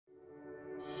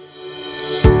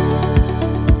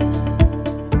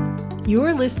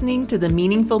You're listening to the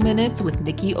Meaningful Minutes with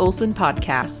Nikki Olson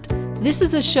podcast. This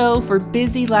is a show for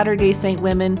busy Latter-day Saint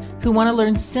women who want to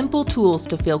learn simple tools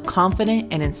to feel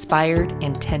confident and inspired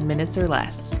in 10 minutes or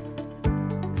less.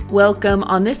 Welcome.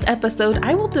 On this episode,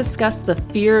 I will discuss the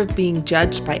fear of being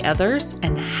judged by others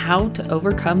and how to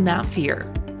overcome that fear.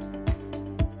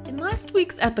 In last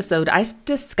week's episode, I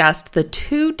discussed the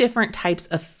two different types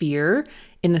of fear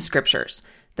in the scriptures,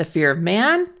 the fear of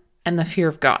man and the fear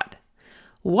of God.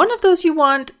 One of those you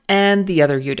want and the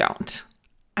other you don't.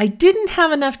 I didn't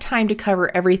have enough time to cover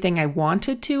everything I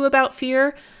wanted to about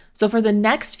fear, so for the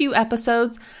next few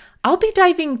episodes, I'll be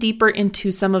diving deeper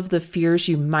into some of the fears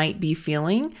you might be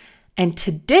feeling, and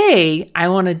today I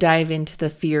want to dive into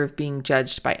the fear of being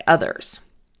judged by others.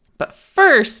 But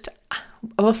first,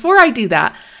 before I do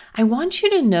that, I want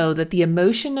you to know that the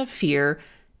emotion of fear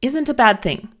isn't a bad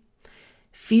thing.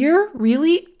 Fear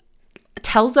really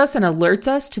tells us and alerts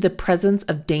us to the presence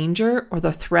of danger or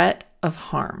the threat of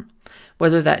harm,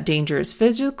 whether that danger is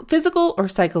physical or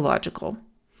psychological.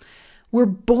 We're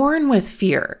born with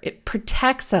fear. It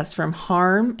protects us from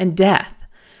harm and death.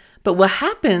 But what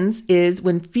happens is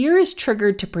when fear is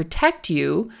triggered to protect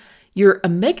you, your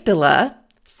amygdala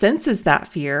senses that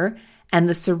fear, and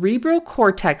the cerebral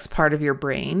cortex part of your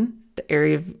brain, the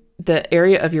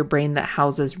area of your brain that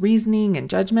houses reasoning and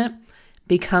judgment,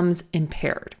 becomes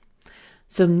impaired.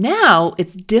 So now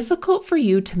it's difficult for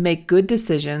you to make good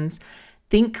decisions,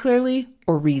 think clearly,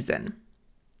 or reason.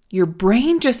 Your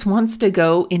brain just wants to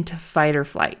go into fight or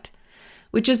flight,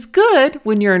 which is good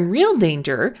when you're in real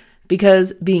danger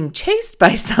because being chased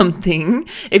by something,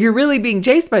 if you're really being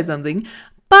chased by something,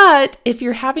 but if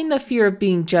you're having the fear of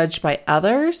being judged by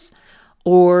others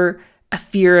or a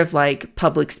fear of like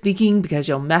public speaking because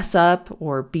you'll mess up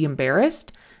or be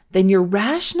embarrassed, then your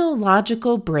rational,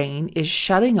 logical brain is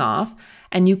shutting off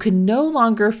and you can no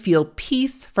longer feel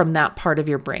peace from that part of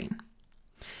your brain.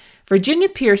 Virginia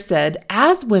Pearce said,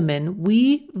 as women,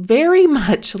 we very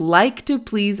much like to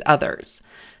please others,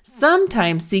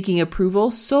 sometimes seeking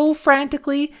approval so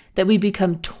frantically that we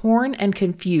become torn and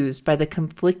confused by the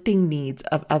conflicting needs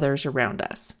of others around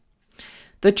us.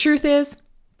 The truth is,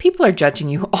 people are judging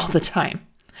you all the time.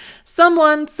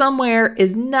 Someone somewhere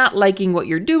is not liking what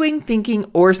you're doing, thinking,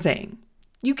 or saying.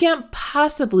 You can't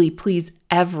possibly please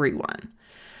everyone.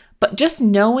 But just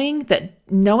knowing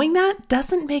that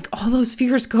doesn't make all those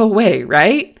fears go away,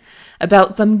 right?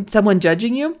 About someone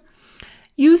judging you.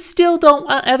 You still don't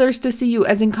want others to see you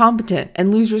as incompetent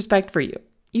and lose respect for you.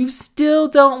 You still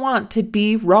don't want to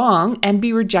be wrong and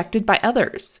be rejected by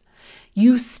others.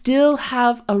 You still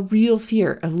have a real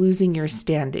fear of losing your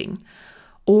standing,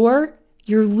 or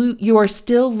you are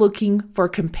still looking for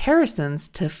comparisons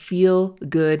to feel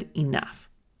good enough.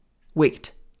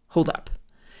 Wait, hold up.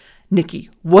 Nikki,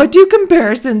 what do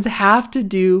comparisons have to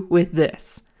do with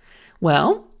this?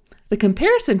 Well, the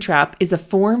comparison trap is a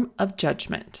form of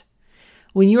judgment.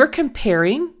 When you're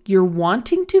comparing, you're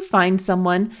wanting to find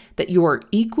someone that you are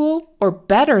equal or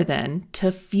better than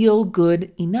to feel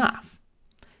good enough.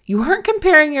 You aren't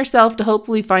comparing yourself to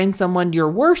hopefully find someone you're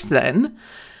worse than.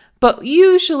 But what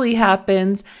usually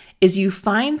happens is you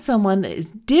find someone that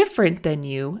is different than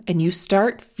you and you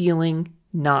start feeling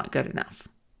not good enough.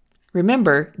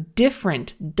 Remember,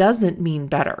 different doesn't mean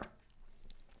better.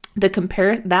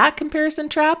 That comparison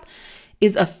trap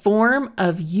is a form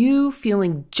of you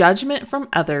feeling judgment from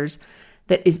others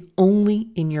that is only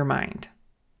in your mind.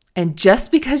 And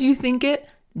just because you think it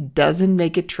doesn't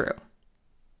make it true.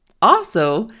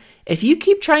 Also, if you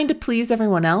keep trying to please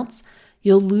everyone else,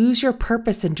 you'll lose your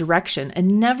purpose and direction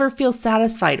and never feel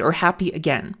satisfied or happy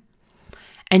again.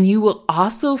 And you will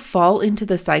also fall into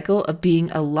the cycle of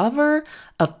being a lover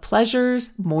of pleasures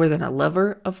more than a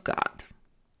lover of God.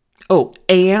 Oh,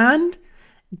 and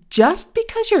just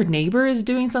because your neighbor is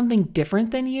doing something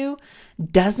different than you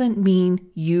doesn't mean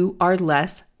you are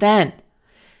less than.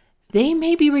 They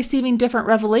may be receiving different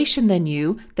revelation than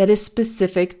you that is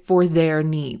specific for their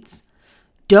needs.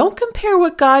 Don't compare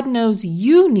what God knows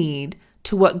you need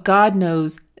to what God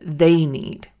knows they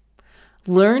need.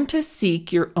 Learn to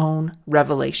seek your own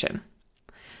revelation.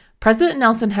 President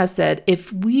Nelson has said,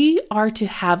 if we are to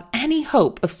have any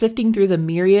hope of sifting through the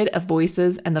myriad of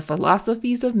voices and the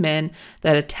philosophies of men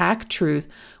that attack truth,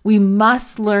 we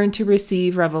must learn to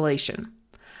receive revelation.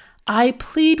 I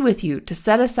plead with you to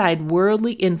set aside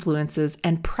worldly influences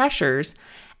and pressures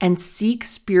and seek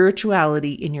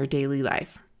spirituality in your daily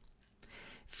life.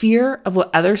 Fear of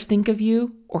what others think of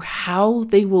you or how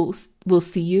they will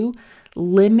see you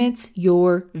limits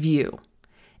your view.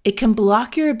 It can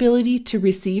block your ability to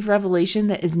receive revelation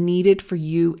that is needed for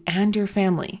you and your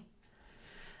family.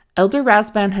 Elder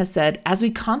Rasband has said, as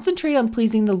we concentrate on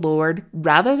pleasing the Lord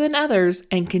rather than others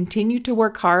and continue to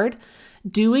work hard,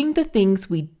 doing the things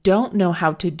we don't know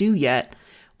how to do yet,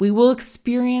 we will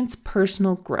experience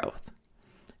personal growth.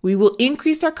 We will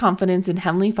increase our confidence in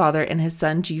Heavenly Father and His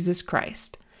Son, Jesus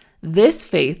Christ. This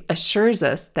faith assures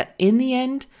us that in the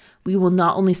end, we will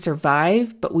not only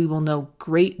survive, but we will know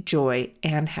great joy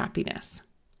and happiness.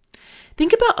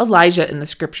 Think about Elijah in the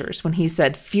scriptures when he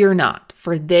said, "Fear not,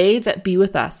 for they that be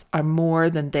with us are more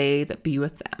than they that be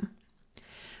with them."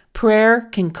 Prayer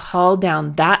can call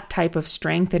down that type of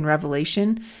strength and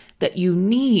revelation that you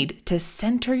need to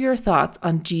center your thoughts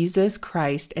on Jesus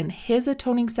Christ and His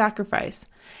atoning sacrifice,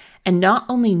 and not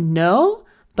only know,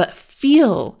 but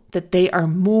feel that they are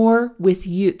more with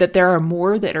you, that there are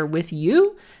more that are with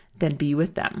you than be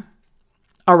with them.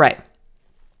 All right.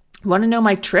 Want to know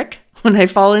my trick when I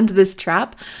fall into this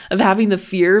trap of having the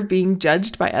fear of being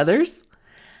judged by others?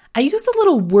 I use a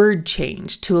little word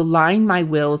change to align my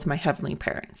will with my heavenly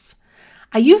parents.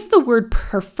 I use the word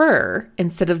prefer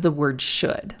instead of the word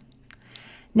should.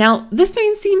 Now, this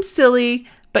may seem silly,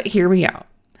 but hear me out.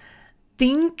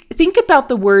 Think about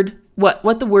the word,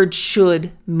 what the word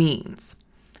should means.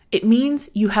 It means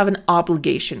you have an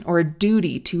obligation or a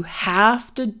duty to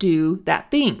have to do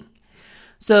that thing.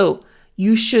 So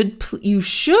you should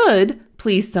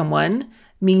please someone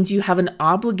means you have an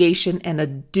obligation and a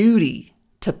duty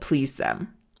to please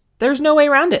them. There's no way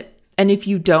around it. And if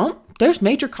you don't, there's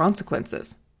major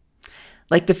consequences.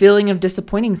 Like the feeling of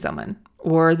disappointing someone,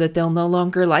 or that they'll no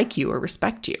longer like you or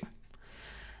respect you.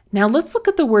 Now let's look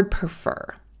at the word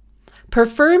prefer.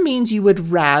 Prefer means you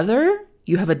would rather,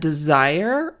 you have a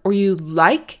desire, or you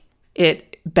like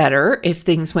it better if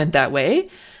things went that way.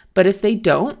 But if they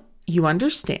don't, you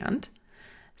understand.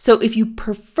 So if you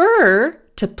prefer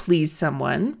to please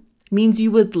someone, means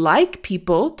you would like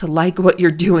people to like what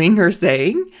you're doing or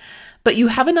saying, but you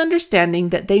have an understanding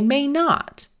that they may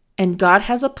not. And God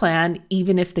has a plan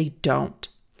even if they don't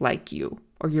like you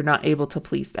or you're not able to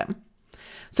please them.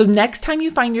 So next time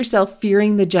you find yourself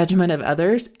fearing the judgment of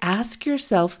others, ask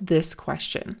yourself this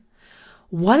question.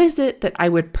 What is it that I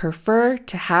would prefer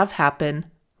to have happen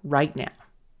right now?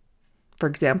 For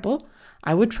example,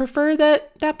 I would prefer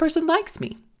that that person likes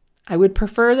me. I would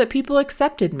prefer that people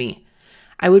accepted me.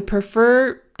 I would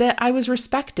prefer that I was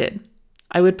respected.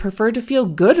 I would prefer to feel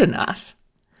good enough.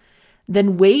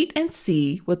 Then wait and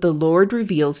see what the Lord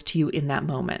reveals to you in that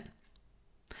moment.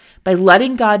 By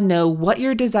letting God know what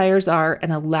your desires are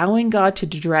and allowing God to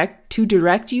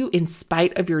direct you in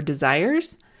spite of your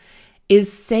desires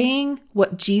is saying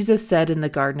what Jesus said in the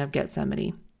Garden of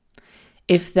Gethsemane.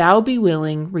 If thou be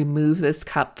willing, remove this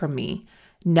cup from me.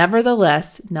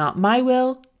 Nevertheless, not my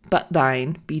will, but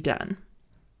thine be done.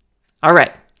 All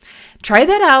right, try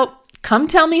that out. Come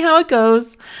tell me how it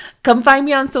goes. Come find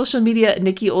me on social media at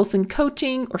Nikki Olson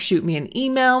Coaching or shoot me an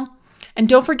email. And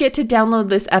don't forget to download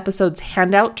this episode's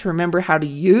handout to remember how to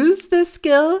use this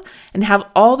skill and have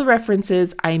all the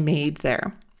references I made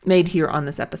here on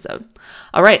this episode.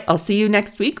 All right, I'll see you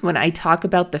next week when I talk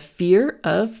about the fear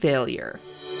of failure.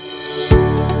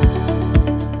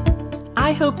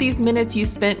 I hope these minutes you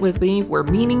spent with me were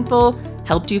meaningful,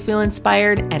 helped you feel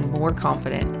inspired, and more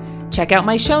confident. Check out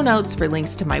my show notes for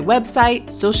links to my website,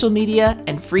 social media,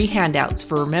 and free handouts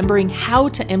for remembering how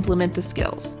to implement the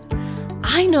skills.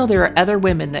 I know there are other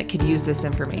women that could use this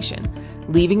information.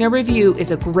 Leaving a review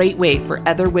is a great way for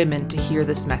other women to hear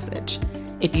this message.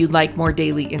 If you'd like more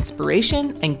daily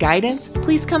inspiration and guidance,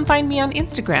 please come find me on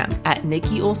Instagram at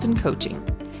Nikki Olson Coaching.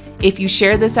 If you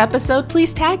share this episode,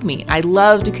 please tag me. I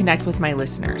love to connect with my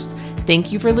listeners.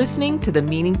 Thank you for listening to the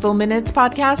Meaningful Minutes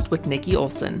podcast with Nikki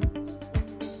Olson.